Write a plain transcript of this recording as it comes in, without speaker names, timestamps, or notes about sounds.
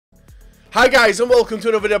Hi guys and welcome to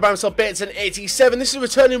another video by myself, BAYERN87. This is a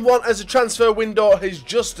returning one as the transfer window is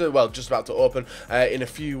just about to open in a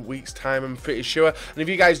few weeks time, I'm pretty sure. And if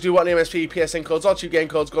you guys do want any MSP, PSN codes or cheap game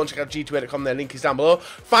codes, go and check out g2a.com, their link is down below.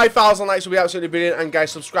 5,000 likes will be absolutely brilliant, and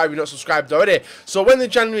guys, subscribe if you're not subscribed already. So when the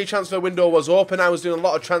January transfer window was open, I was doing a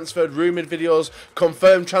lot of transferred rumoured videos,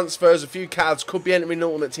 confirmed transfers, a few cards could be entering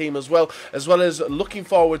Ultimate Team as well as looking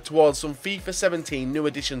forward towards some FIFA 17 new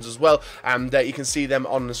additions as well, and you can see them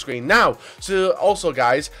on the screen now. So also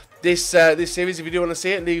guys, this series, if you do want to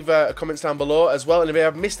see it, leave comments down below as well, and if you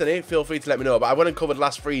have missed any, feel free to let me know. But I went and covered the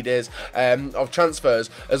last 3 days of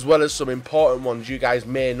transfers, as well as some important ones you guys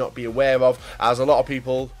may not be aware of, as a lot of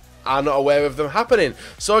people are not aware of them happening.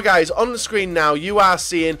 So guys, on the screen now you are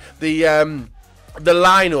seeing the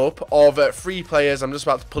lineup of 3 players. I'm just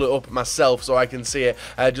about to pull it up myself so I can see it,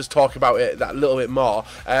 just talk about it that little bit more.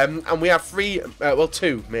 And we have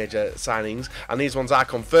 2 major signings, and these ones are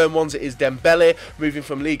confirmed ones. It is Dembele moving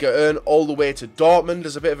from Liga 1 all the way to Dortmund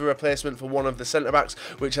as a bit of a replacement for one of the centre-backs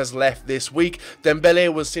which has left this week.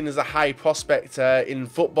 Dembele was seen as a high prospect in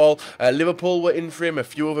football. Liverpool were in for him, a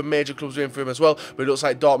few other major clubs were in for him as well, but it looks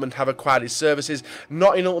like Dortmund have acquired his services.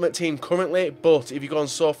 Not in Ultimate Team currently, but if you go on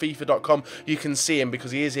SoFifa.com you can see him because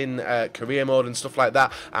he is in career mode and stuff like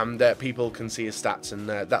that, and people can see his stats, and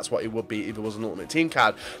that's what it would be if it was an Ultimate Team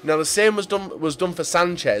card. Now the same was done for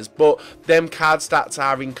Sanchez, but them card stats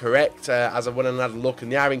are incorrect, as I went and had a look,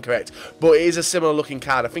 and they are incorrect, but it is a similar looking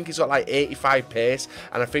card. I think he's got like 85 pace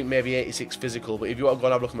and I think maybe 86 physical, but if you want to go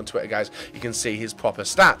and have a look on my Twitter guys, you can see his proper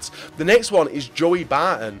stats. The next one is Joey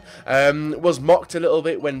Barton. Was mocked a little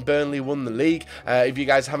bit when Burnley won the league. If you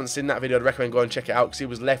guys haven't seen that video, I'd recommend going and check it out, because he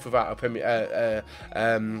was left without a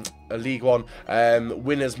League One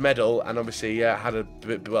winners medal, and obviously had a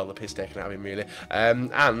bit, well, the piss taken out of him really.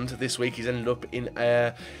 And this week he's ended up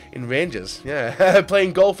in Rangers, yeah,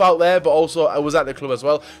 playing golf out there, but also I was at the club as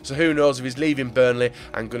well. So who knows if he's leaving Burnley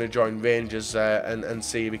and going to join Rangers and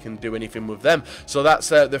see if we can do anything with them. So that's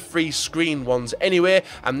the 3 screen ones anyway,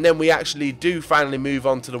 and then we actually do finally move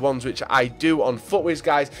on to the ones which I do on FUTWIZ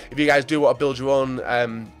guys. If you guys do want to build your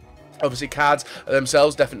own obviously cards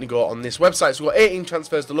themselves, definitely go on this website. So we've got 18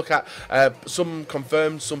 transfers to look at, some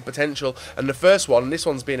confirmed, some potential, and the first one, this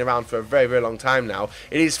one's been around for a very, very long time now.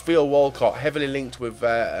 It is Theo Walcott, heavily linked with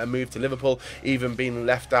a move to Liverpool, even being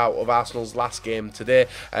left out of Arsenal's last game today.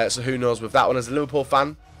 So who knows with that one. As a Liverpool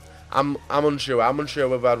fan, I'm unsure. I'm unsure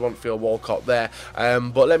whether I'd want Theo Walcott there,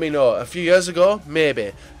 but let me know. A few years ago,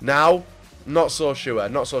 maybe. Now, not so sure,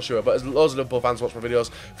 but as loads of Liverpool fans watch my videos,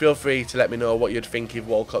 feel free to let me know what you'd think if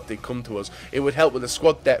Walcott did come to us. It would help with the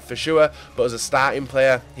squad depth for sure, but as a starting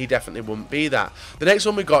player, he definitely wouldn't be that. The next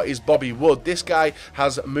one we got is Bobby Wood. This guy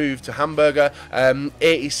has moved to Hamburger,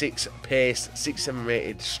 86 pace, 6-7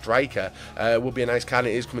 rated striker. Would be a nice card.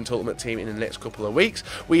 It is coming to Ultimate Team in the next couple of weeks.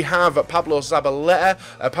 We have Pablo Zabaleta,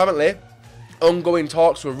 apparently ongoing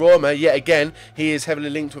talks with Roma. Yet again, he is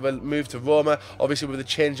heavily linked with a move to Roma, obviously with the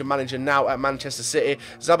change of manager now at Manchester City.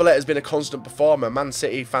 Zabaleta has been a constant performer. Man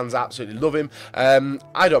City fans absolutely love him.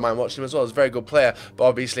 I don't mind watching him as well. He's a very good player, but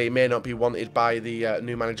obviously he may not be wanted by the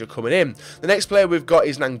new manager coming in. The next player we've got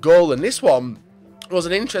is Nangolan. This one was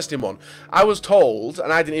an interesting one. I was told,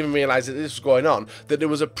 and I didn't even realise that this was going on, that there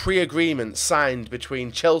was a pre-agreement signed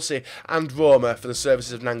between Chelsea and Roma for the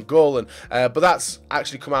services of Nangolan, but that's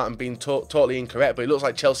actually come out and been totally incorrect. But it looks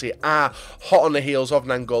like Chelsea are hot on the heels of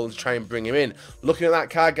Nangolan to try and bring him in. Looking at that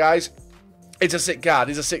card guys, it's a sick card,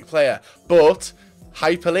 he's a sick player, but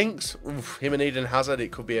hyperlinks, oof, him and Eden Hazard,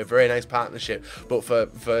 it could be a very nice partnership, but for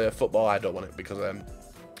football I don't want it, because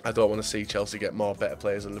I don't want to see Chelsea get more better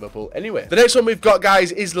players than Liverpool anyway. The next one we've got,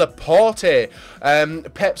 guys, is Laporte.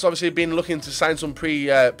 Pep's obviously been looking to sign some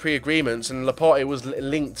pre-agreements, and Laporte was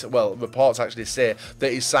linked, well, reports actually say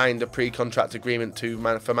that he's signed a pre-contract agreement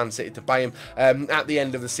for Man City to buy him at the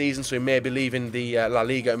end of the season, so he may be leaving the La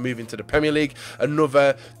Liga and moving to the Premier League.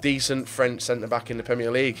 Another decent French centre-back in the Premier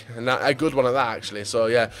League, and a good one at that, actually. So,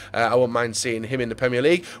 yeah, I wouldn't mind seeing him in the Premier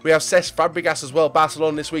League. We have Cesc Fabregas as well.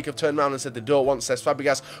 Barcelona this week have turned around and said they don't want Cesc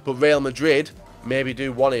Fabregas, but Real Madrid maybe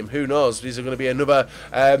do want him. Who knows? These are going to be another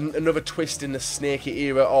twist in the snaky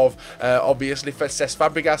era of obviously for Cesc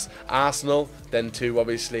Fabregas, Arsenal, then to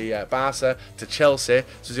obviously Barca, to Chelsea.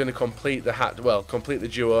 So he's going to complete the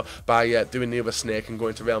duo by doing the other snake and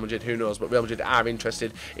going to Real Madrid. Who knows? But Real Madrid are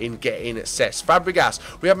interested in getting Cesc Fabregas.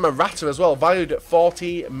 We have Morata as well, valued at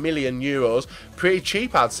 40 million euros. Pretty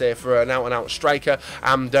cheap, I'd say, for an out-and-out striker.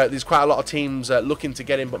 And there's quite a lot of teams looking to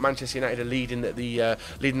get him, but Manchester United are leading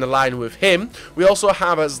the line with him. We also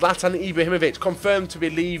have Zlatan Ibrahimovic confirmed to be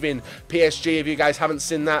leaving PSG. If you guys haven't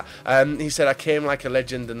seen that, he said, "I came like a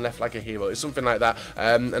legend and left like a hero." It's something like that,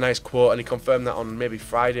 a nice quote, and he confirmed that on maybe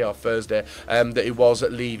Friday or Thursday, that he was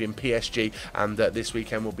leaving PSG, and this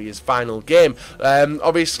weekend will be his final game.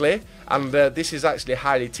 Obviously, and this is actually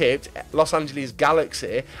highly tipped, Los Angeles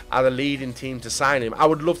Galaxy are the leading team to sign him. I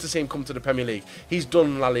would love to see him come to the Premier League. He's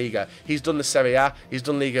done La Liga, he's done the Serie A, he's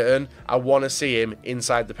done Liga 1. I want to see him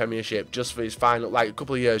inside the Premiership just for his final, like, a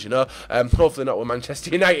couple of years, you know. Hopefully not with Manchester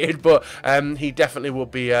United, but he definitely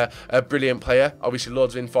would be a brilliant player. Obviously,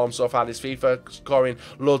 loads of inform so far this FIFA, scoring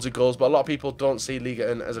loads of goals, but a lot of people don't see Liga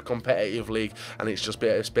 1 as a competitive league, and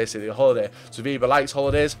it's basically a holiday. So if he either likes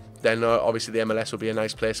holidays, then obviously the MLS will be a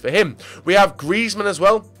nice place for him. We have Griezmann as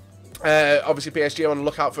well. Obviously PSG are on the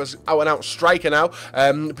lookout for an out-and-out striker now,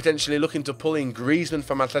 potentially looking to pull in Griezmann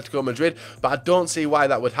from Atletico Madrid, but I don't see why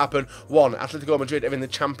that would happen. One, Atletico Madrid are in the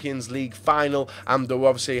Champions League final, and they're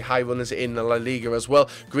obviously high runners in the La Liga as well.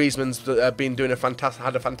 Griezmann's been doing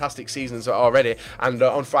had a fantastic season already, and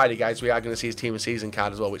on Friday, guys, we are going to see his team of season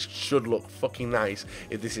card as well, which should look fucking nice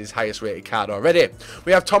if this is his highest rated card already.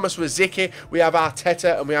 We have Thomas Rosicky, we have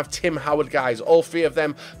Arteta, and we have Tim Howard, guys. All three of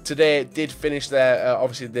them today did finish their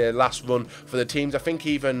obviously their last run for the teams. I think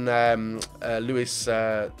even Luis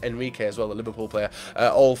Enrique as well, the Liverpool player,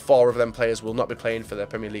 all four of them players will not be playing for their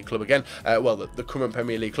Premier League club again. Well, the current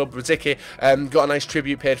Premier League club. Rosicky got a nice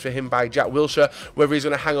tribute paid for him by Jack Wilshere. Whether he's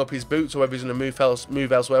going to hang up his boots or whether he's going to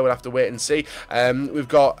move elsewhere, we'll have to wait and see. We've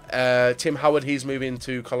got Tim Howard, he's moving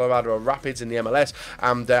to Colorado Rapids in the MLS,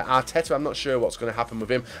 and Arteta, I'm not sure what's going to happen with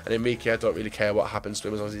him, and Enrique, I don't really care what happens to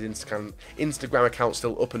him as long as his Instagram account's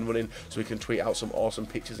still up and running, so he can tweet out some awesome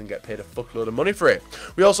pictures and get paid a fuckload of money for it.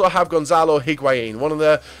 We also have Gonzalo Higuain, one of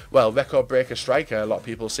the, well, record breaker striker, a lot of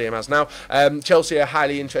people see him as now. Chelsea are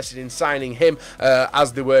highly interested in signing him,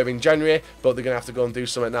 as they were in January, but they're going to have to go and do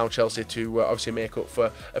something now, Chelsea, to obviously make up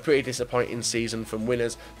for a pretty disappointing season from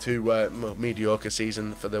winners to mediocre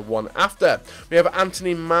season for the one after. We have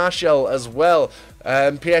Anthony Martial as well.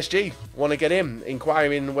 PSG want to get him,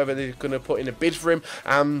 inquiring whether they're going to put in a bid for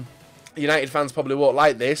him. United fans probably won't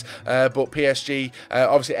like this, but PSG,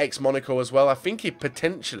 obviously ex-Monaco as well, I think he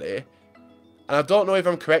potentially, and I don't know if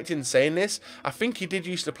I'm correct in saying this, I think he did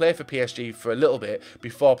used to play for PSG for a little bit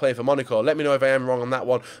before playing for Monaco. Let me know if I am wrong on that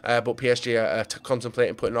one, but PSG are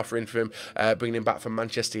contemplating putting an offer in for him, bringing him back from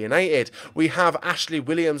Manchester United. We have Ashley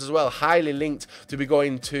Williams as well, highly linked to be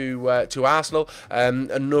going to Arsenal,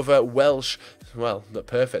 another Welsh. Well, the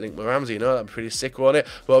perfect link with Ramsey, you know, that'd be pretty sick, wouldn't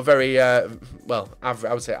it? But very, well, I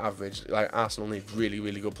would say average. Like, Arsenal need really,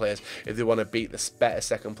 really good players if they want to beat the better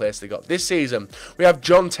second place they got this season. We have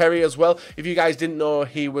John Terry as well. If you guys didn't know,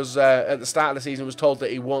 he was, at the start of the season, was told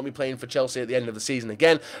that he won't be playing for Chelsea at the end of the season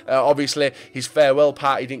again. Obviously, his farewell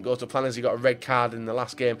party didn't go to plan as he got a red card in the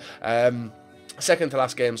last game. Second to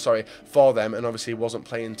last game, sorry, for them, and obviously wasn't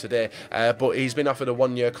playing today, but he's been offered a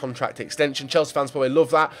 1-year contract extension. Chelsea fans probably love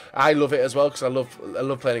that. I love it as well, because I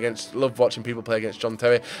love watching people play against John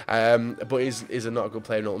Terry, but he's not a good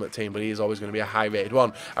player in Ultimate Team, but he is always going to be a high rated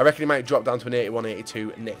one. I reckon he might drop down to an 81,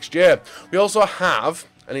 82 next year. We also have,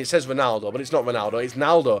 and it says Ronaldo, but it's not Ronaldo, it's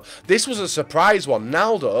Naldo. This was a surprise one.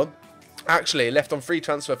 Naldo actually left on free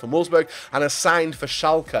transfer from Wolfsburg and has signed for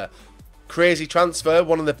Schalke. Crazy transfer,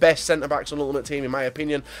 one of the best centre-backs on Ultimate Team in my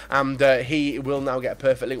opinion, and he will now get a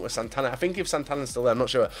perfect link with Santana. I think if Santana's still there, I'm not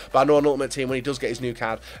sure, but I know on Ultimate Team when he does get his new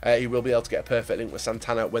card, he will be able to get a perfect link with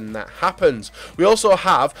Santana when that happens. We also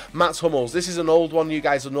have Mats Hummels. This is an old one, you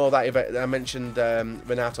guys will know that if I mentioned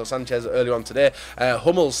Renato Sanchez earlier on today.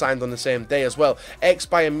 Hummels signed on the same day as well.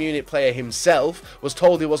 Ex-Bayern Munich player himself was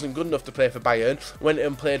told he wasn't good enough to play for Bayern, went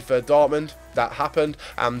and played for Dortmund. That happened,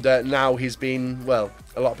 and now he's been, well,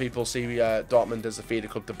 a lot of people see Dortmund as a feeder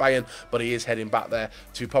club to Bayern, but he is heading back there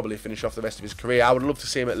to probably finish off the rest of his career. I would love to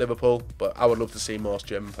see him at Liverpool, but I would love to see most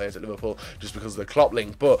German players at Liverpool just because of the Klopp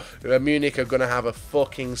link. But Munich are going to have a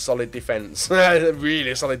fucking solid defence,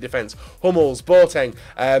 really solid defence. Hummels, Boateng,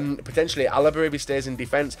 potentially Alaba if he stays in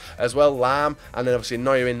defence as well, Lahm, and then obviously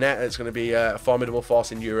Neuer in net. It's going to be a formidable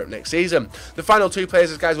force in Europe next season. The final two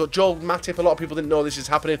players, guys, well, Joel Matip. A lot of people didn't know this is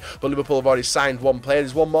happening, but Liverpool have already signed one player.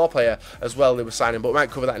 There's one more player as well they were signing, but we might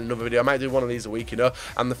cover that in another video. I might do one of these a week, you know.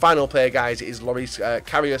 And the final player, guys, is Loris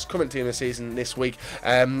Karius, current team of the season this week,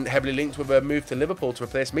 heavily linked with a move to Liverpool to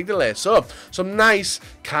replace Mignolet. So some nice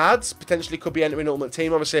cards potentially could be entering Ultimate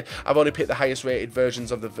Team. Obviously, I've only picked the highest rated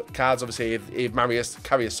versions of the cards. Obviously, if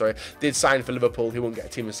Karius did sign for Liverpool, he won't get a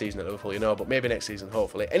team of the season at Liverpool, you know, but maybe next season,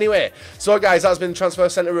 hopefully. Anyway, so guys, that's been Transfer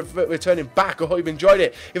Centre returning back. I hope you've enjoyed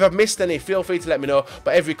it. If I've missed any, feel free to let me know,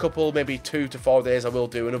 but every couple, maybe 2 to 4 days, I will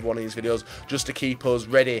do another one of these videos just to keep us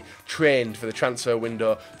ready, trained for the transfer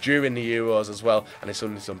window during the Euros as well, and it's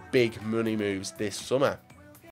only some big money moves this summer.